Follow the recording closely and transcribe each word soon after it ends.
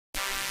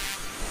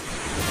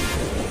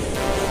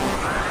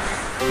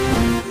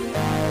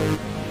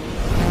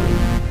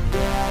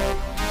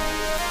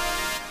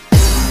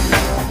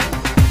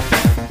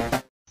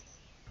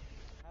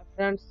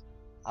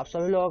आप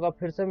सभी लोगों का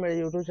फिर से मेरे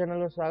YouTube चैनल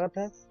में स्वागत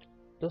है।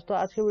 दोस्तों,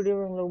 आज की वीडियो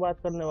में हम लोग बात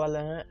करने वाले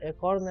हैं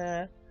एक और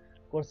नया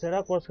कोर्सेरा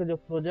कोर्स के जो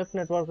प्रोजेक्ट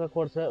नेटवर्क का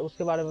कोर्स है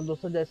उसके बारे में।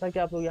 दोस्तों, जैसा कि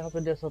आप लोग यहाँ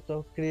पे देख सकते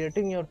हो,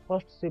 creating your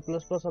first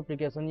C++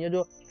 application, ये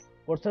जो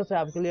कोर्सेस है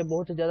आपके लिए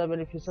बहुत ही ज़्यादा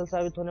बेनिफिशियल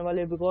साबित होने वाली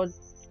है। बिकॉज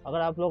अगर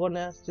आप लोगों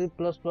ने C++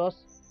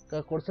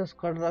 का कोर्सेस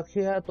कर रखी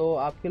है तो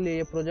आपके लिए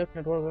ये प्रोजेक्ट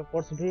नेटवर्क का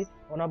कोर्स भी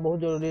होना बहुत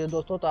जरूरी है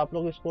दोस्तों। तो आप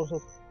लोग इस कोर्स को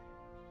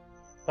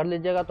कर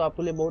लीजिएगा तो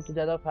आपके लिए बहुत ही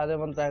ज़्यादा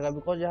फायदेमंद रहेगा।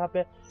 बिकॉज यहाँ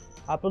पे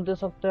आप लोग देख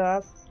सकते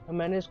हैं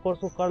मैंने इस कोर्स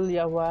को कर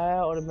लिया हुआ है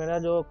और मेरा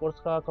जो कोर्स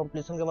का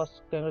कंप्लीशन के बाद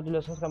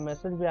कंग्रेचुलेशन का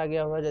मैसेज भी आ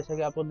गया हुआ है, जैसे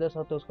कि आप लोग देख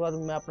सकते हो। उसके बाद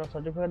मैं अपना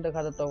सर्टिफिकेट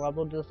दिखा देता हूँ। आप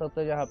लोग देख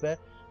सकते हैं यहाँ पे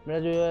मेरा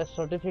जो ये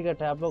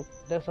सर्टिफिकेट है आप लोग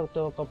देख सकते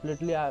हो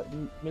कम्प्लीटली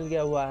मिल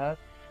गया हुआ है।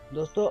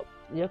 दोस्तों,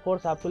 ये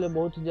कोर्स आपके लिए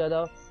बहुत ही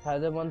ज़्यादा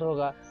फायदेमंद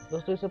होगा।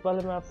 दोस्तों, इससे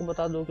पहले मैं आपको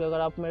बता दूँ कि अगर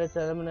आप मेरे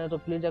चैनल में नहीं तो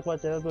प्लीज़ एक बार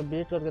चैनल पर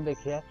विजिट करके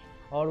देखिए।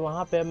 और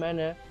वहाँ पर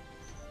मैंने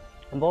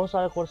बहुत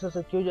सारे कोर्सेस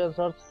से क्यूज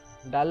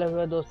आंसर्स डाले हुए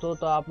हैं दोस्तों।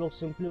 तो आप लोग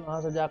सिंपली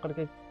वहां से जा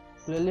करके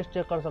प्लेलिस्ट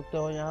चेक कर सकते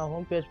हो। यहाँ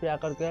होम पेज पे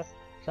आकर के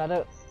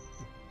सारे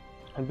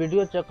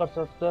वीडियो चेक कर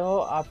सकते हो।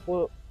 आपको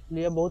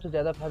लिए बहुत ही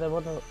ज़्यादा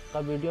फायदेमंद का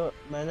वीडियो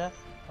मैंने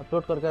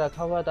अपलोड करके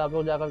रखा हुआ है, तो आप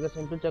लोग जा करके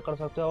सिंपली चेक कर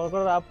सकते हो। और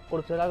अगर आप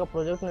कोर्सेरा का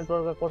प्रोजेक्ट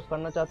नेटवर्क का कोर्स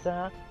करना चाहते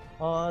हैं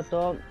तो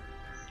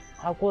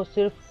आपको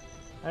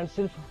सिर्फ एंड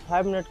सिर्फ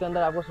 5 मिनट के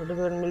अंदर आपको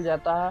सर्टिफिकेट मिल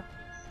जाता है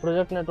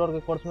प्रोजेक्ट नेटवर्क के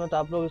कोर्स में। तो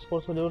आप लोग इस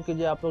कोर्स को जरूर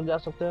कीजिए। आप लोग जा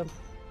सकते हैं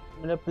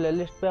मेरे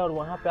प्लेलिस्ट पे और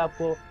वहाँ पे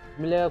आपको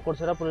मिलेगा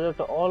Coursera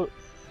project all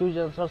cues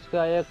answers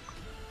का एक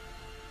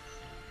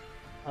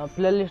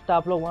प्लेलिस्ट।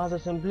 आप लोग वहाँ से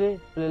सिंपली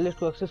प्लेलिस्ट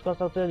को एक्सेस कर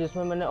सकते हैं,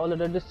 जिसमें मैंने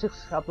ऑलरेडी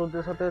 6 आप लोग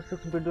देख सकते हैं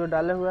 6 वीडियो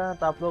डाले हुए हैं।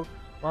 तो आप लोग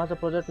वहाँ से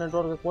प्रोजेक्ट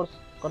नेटवर्क का कोर्स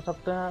कर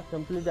सकते हैं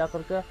सिंपली जा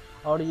करके।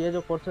 और ये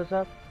जो कोर्सेस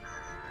है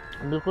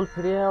बिल्कुल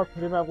फ्री है और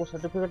फ्री में आपको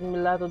सर्टिफिकेट मिल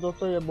रहा है। तो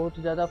दोस्तों, ये बहुत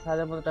ही ज़्यादा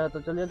फायदेमंद है। तो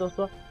चलिए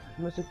दोस्तों,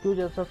 मैं से क्यूज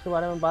आंसर्स के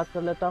बारे में बात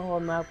कर लेता हूँ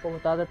और मैं आपको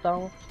बता देता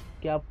हूँ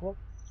कि आपको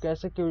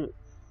कैसे क्यूज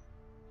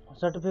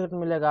सर्टिफिकेट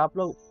मिलेगा। आप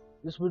लोग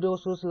इस वीडियो को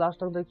शुरू से लास्ट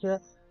तक देखिए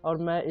और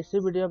मैं इसी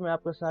वीडियो में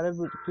आपके सारे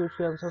क्यूज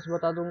के आंसर्स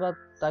बता दूंगा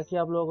ताकि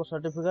आप लोगों को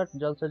सर्टिफिकेट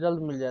जल्द से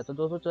जल्द मिल जाए। तो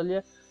दोस्तों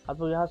चलिए,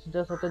 आप लोग यहाँ से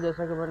देख सकते हैं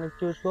जैसा कि मैंने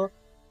क्यूज को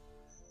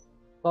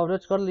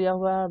कवरेज कर लिया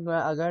हुआ है। मैं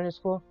अगेन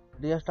इसको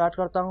रीस्टार्ट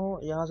करता हूँ।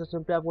 यहाँ से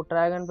सिंपली आपको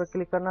ट्राई अगेन पर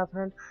क्लिक करना है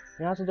फ्रेंड।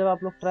 यहाँ से जब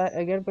आप लोग ट्राई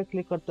अगेन पर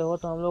क्लिक करते हो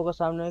तो हम लोगों के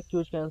सामने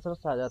क्यूज के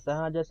आंसर्स आ जाते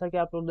हैं। जैसा कि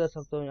आप लोग देख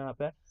सकते हो यहाँ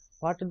पे,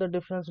 what is the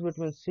difference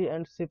between C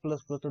and C++।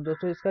 तो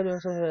दोस्तों, इसका जो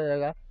आंसर हो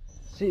जाएगा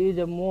C is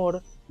a more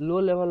low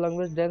level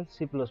language then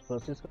C++।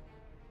 इसका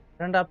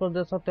फ्रेंड आप लोग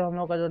देख सकते हो हम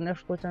लोग का जो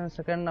नेक्स्ट क्वेश्चन है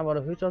second number,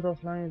 which of the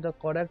following is the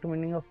correct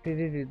meaning of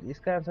TDD।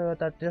 इसका आंसर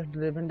होता है test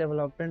driven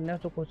development.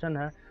 Next question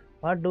है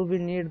what do we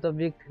need the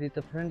big three.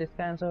 तो फ्रेंड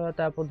इसका आंसर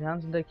होता है, आप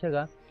ध्यान से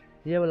देखिएगा,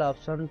 ये वाला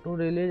option, to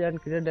release and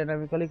create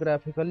dynamically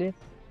graphically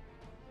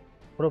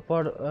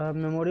proper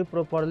memory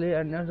properly.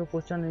 And next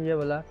question है ये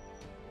वाला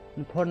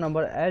 4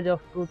 number, as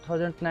of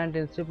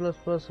 2019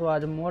 C++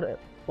 was more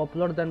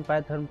popular then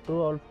Python,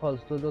 true और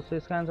फॉल्स। तो दोस्तों,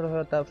 इसका आंसर हो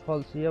जाता है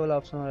फॉल्स, ये वाला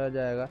ऑप्शन हो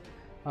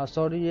जाएगा।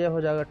 सॉरी, ये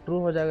हो जाएगा ट्रू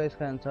हो जाएगा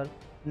इसका आंसर।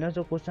 नेक्स्ट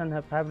जो क्वेश्चन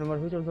है 5 number,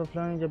 which of the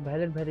following जो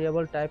valid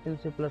variable type in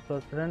C++।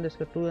 Friend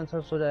इसके 2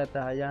 आंसर्स हो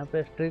जाता है यहाँ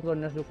पे स्ट्रिंग और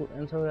नेक्स्ट जो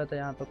आंसर हो जाता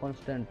है यहाँ पे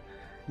कांस्टेंट।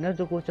 नेक्स्ट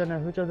जो क्वेश्चन है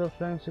which of the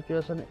following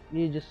situation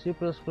is C++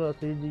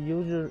 is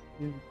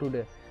used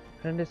today.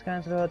 Friend इसका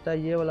आंसर होता है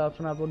ये वाला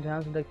ऑप्शन। आप लोग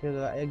ध्यान से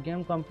देखिएगा, ए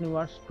game company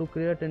wants to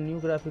create a new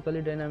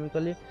graphically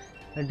dynamically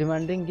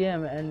demanding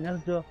game. And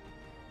next जो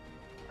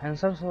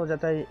आंसर हो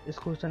जाता है इस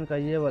क्वेश्चन का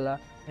ये वाला,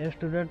 a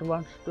student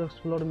wants to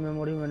explore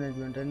memory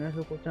management.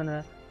 Next question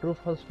है ट्रू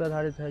फॉल्स पे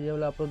आधारित है, ये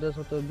वाला आप लोग देख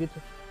सकते हो,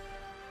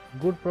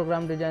 with good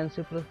programme design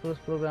C++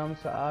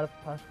 programmes are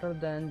faster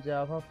than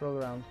Java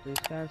programmes. तो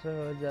इसका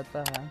आंसर हो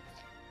जाता है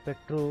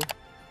true.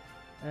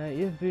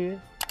 If we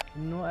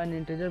know N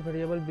integer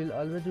variable will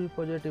always be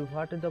positive,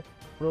 what is the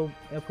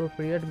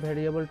appropriate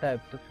variable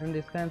type. तो फ्रेंड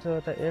इसका आंसर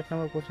होता है 8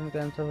 number question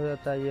का आंसर हो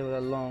जाता है ये वाला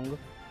लॉन्ग।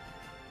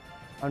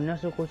 और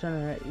नेक्स्ट क्वेश्चन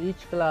है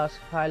each class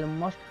file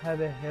must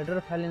have a header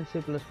file in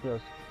C++,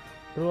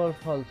 true और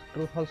फॉल्स।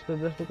 ट्रू फॉल्स पे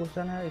बेस्ट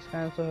क्वेश्चन है, इसका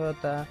आंसर हो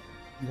जाता है,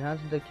 ध्यान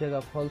से देखिएगा,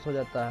 फॉल्स हो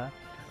जाता है।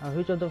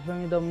 Which of the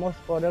following the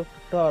most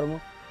correct term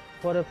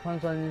for a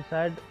function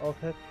inside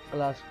of A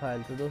class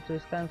file. तो दोस्तों,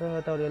 इसका आंसर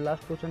होता है, और ये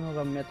लास्ट क्वेश्चन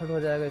होगा मेथड हो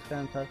जाएगा इसका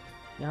आंसर।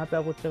 यहाँ पे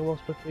आपको चेक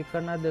बॉक्स पे क्लिक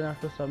करना है, देन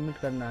आपको सबमिट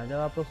करना है। जब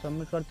आप लोग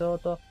सबमिट करते हो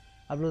तो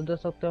आप लोग देख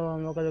सकते हो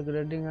हम लोग का जो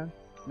ग्रेडिंग है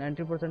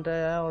 90%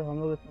 आया है और हम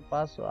लोग इसमें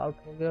पास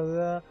आउट हो गए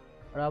हुए हैं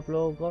और आप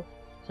लोगों को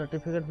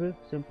सर्टिफिकेट भी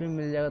सिंपली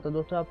मिल जाएगा। तो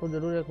दोस्तों, आपको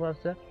ज़रूर एक बार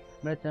से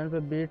मेरे चैनल पे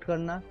विजिट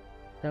करना,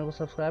 चैनल को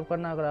सब्सक्राइब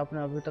करना अगर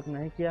आपने अभी तक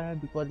नहीं किया है,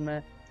 बिकॉज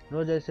मैं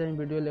रोज़ ऐसे ही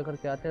वीडियो लेकर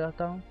के आते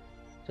रहता हूँ।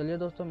 चलिए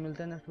दोस्तों,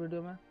 मिलते हैं नेक्स्ट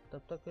वीडियो में,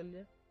 तब तक के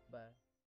लिए बाय।